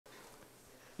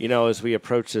as we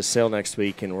approach this sale next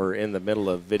week and we're in the middle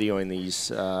of videoing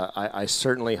these, I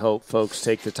certainly hope folks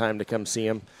take the time to come see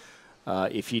them.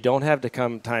 If you don't have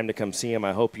time to come see them,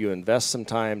 I hope you invest some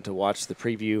time to watch the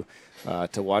preview,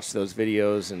 to watch those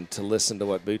videos, and to listen to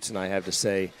what Boots and I have to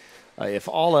say. If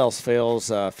all else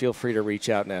fails, feel free to reach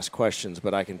out and ask questions.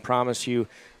 But I can promise you,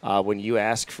 when you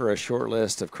ask for a short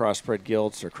list of crossbred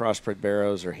gilts or crossbred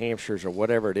barrows or Hampshires or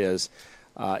whatever it is,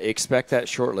 expect that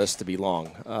short list to be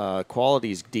long.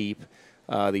 Quality's deep.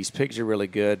 These pigs are really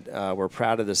good. We're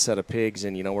proud of this set of pigs,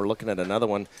 and, we're looking at another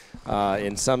one.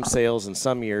 In some sales in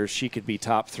some years, she could be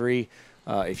top 3.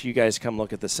 If you guys come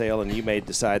look at the sale and you may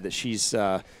decide that she's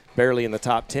barely in the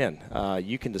top 10,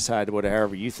 you can decide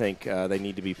whatever you think they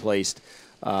need to be placed.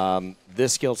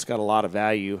 This gilt's got a lot of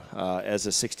value as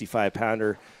a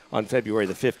 65-pounder on February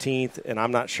the 15th, and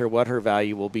I'm not sure what her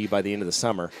value will be by the end of the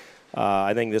summer.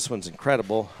 I think this one's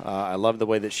incredible. I love the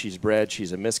way that she's bred.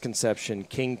 She's a misconception,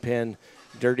 kingpin,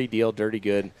 dirty deal, dirty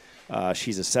good.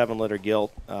 She's a 7-litter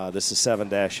gilt. This is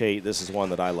 7-8. This is one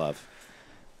that I love.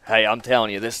 Hey, I'm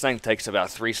telling you, this thing takes about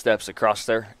 3 steps across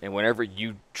there, and whenever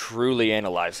you truly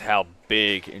analyze how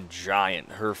big and giant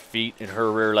her feet and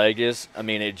her rear leg is, I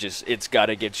mean, it's got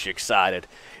to get you excited.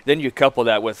 Then you couple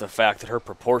that with the fact that her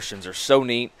proportions are so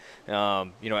neat.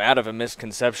 Out of a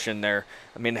misconception there,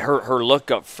 I mean, her look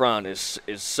up front is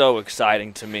so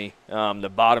exciting to me.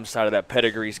 The bottom side of that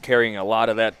pedigree is carrying a lot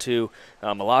of that too.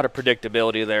 A lot of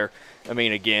predictability there. I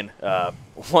mean, again,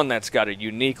 one that's got a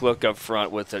unique look up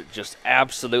front with a just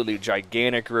absolutely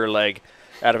gigantic rear leg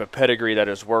out of a pedigree that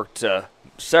has worked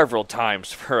several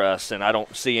times for us, and I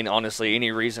don't see, honestly,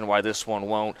 any reason why this one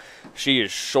won't. She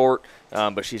is short,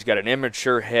 but she's got an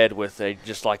immature head with a,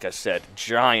 just like I said,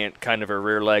 giant kind of a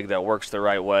rear leg that works the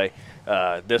right way.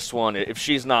 This one, if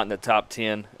she's not in the top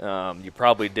 10, you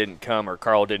probably didn't come, or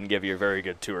Carl didn't give you a very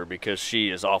good tour, because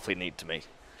she is awfully neat to me.